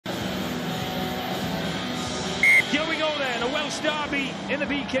Welsh derby in the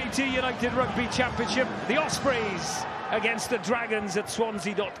BKT United Rugby Championship. The Ospreys against the Dragons at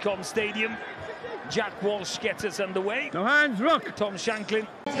Swansea.com Stadium. Jack Walsh gets us underway. No hands, rock. Tom Shanklin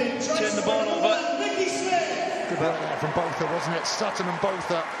turn the ball over. Nicky Smith. Good ball there from Botha, wasn't it? Sutton and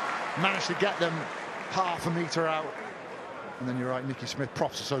Botha managed to get them half a metre out. And then you're right, Nicky Smith,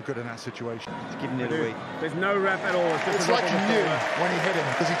 props are so good in that situation. He's giving it away. There's no rep at all. It's like he knew when he hit him,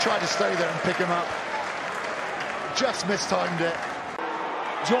 because he tried to stay there and pick him up. Just mistimed it.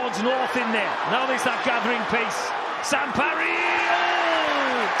 George North in there. Now they start gathering pace. Sam Parry!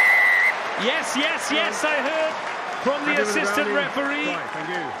 Oh! Yes, I heard from the assistant referee. Right, thank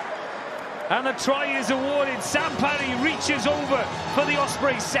you. And a try is awarded. Sam Parry reaches over for the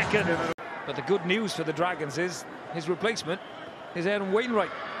Ospreys' second. But the good news for the Dragons is his replacement is Aaron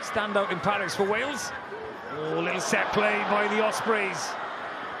Wainwright. Standout in Paris for Wales. Oh, little set play by the Ospreys.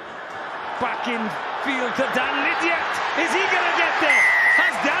 Back in field to Dan Lydiate. Is he going to get there?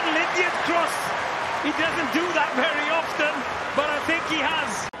 Has Dan Lydiate crossed? He doesn't do that very often, but I think he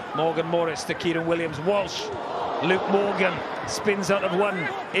has. Morgan Morris to Keiran Williams. Walsh. Luke Morgan spins out of one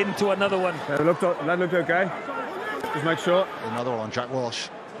into another one. That looked okay. Just make sure. Another one on Jack Walsh.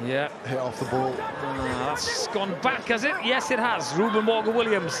 Yeah. Hit off the ball. That's gone back, has it? Yes, it has. Morgan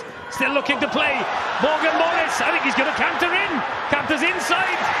Williams still looking to play. Morgan Morris, I think he's going to canter in. Canters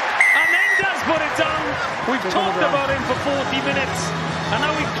inside. And then does put it down. We've talked about him for 40 minutes. And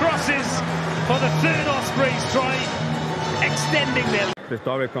now he crosses for the third Ospreys try. Extending their... There's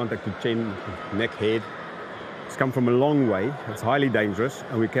direct contact to chin, neck, head. It's come from a long way. It's highly dangerous,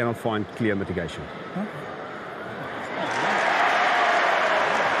 and we cannot find clear mitigation.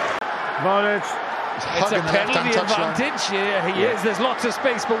 Advantage. It's a penalty advantage. Yeah, he is. There's lots of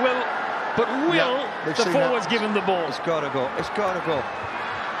space, but Will the forwards give him the ball? It's got to go. It's got to go.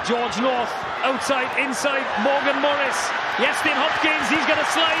 George North, outside, inside, Morgan Morris. Iestyn Hopkins, he's going to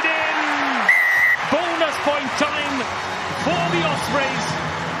slide in. Bonus point time for the Ospreys.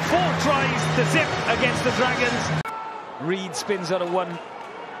 4 tries to zip against the Dragons. Reed spins out of one.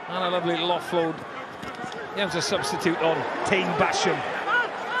 And a lovely little offload. He has a substitute on Tain Basham.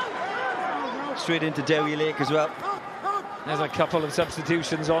 Straight into Dewi Lake as well. There's a couple of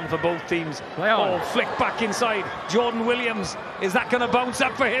substitutions on for both teams. Oh, flick back inside. Jordan Williams. Is that going to bounce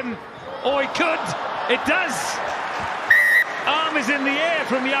up for him? Oh, it could. It does. Arm is in the air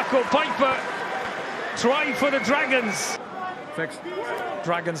from Jaco Piper. Try for the Dragons. Fixed.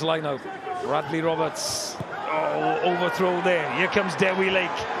 Dragons line out. Bradley Roberts. Oh, overthrow there. Here comes Dewi Lake.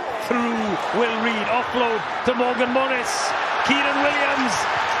 Through Will Reed. Offload to Morgan Morris. Keiran Williams.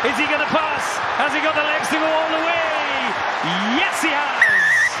 Is he going to pass? Has he got the legs to go all the way? Yes, he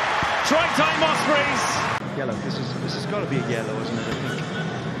has! Try time, Ospreys. Yellow. This has got to be a yellow, isn't it? I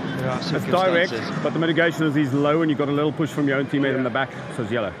think there are It's circumstances. direct, but the mitigation is he's low and you've got a little push from your own teammate in the back, so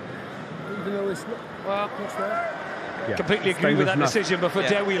it's yellow. Completely agree with that decision, but for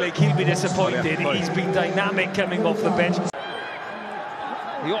Dewi Lake, he'll be disappointed. He's been dynamic coming off the bench.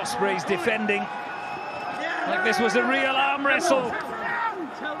 The Ospreys defending like this was a real arm wrestle.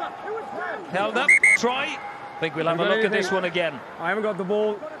 Held up, try. I think we'll have a look at this one again. I haven't got the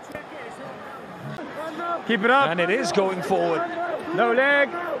ball. Keep it up. And it is going forward. No leg.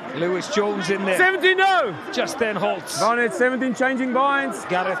 Lewis Jones in there. 17, no. Just then halts. Gareth 17 changing binds.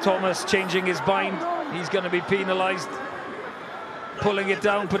 Gareth Thomas changing his bind. He's going to be penalised. Pulling it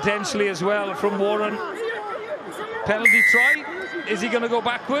down potentially as well from Warren. Penalty try. Is he going to go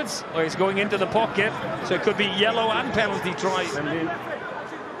backwards? Or he's going into the pocket. So it could be yellow and penalty try. 17.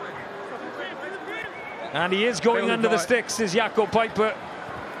 And he is going under the sticks, is Jaco Piper.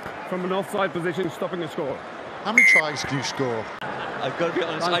 From an offside position, stopping the score. How many tries do you score? I've got to be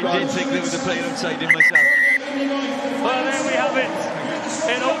honest, I did think there was a player outside in myself. Well, there we have it.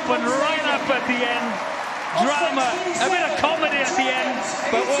 It opened right up at the end. Drama, a bit of comedy at the end.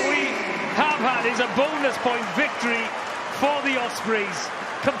 But what we have had is a bonus point victory for the Ospreys.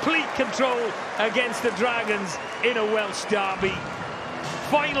 Complete control against the Dragons in a Welsh derby.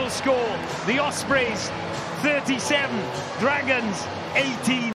 Final score, the Ospreys 37, Dragons 18.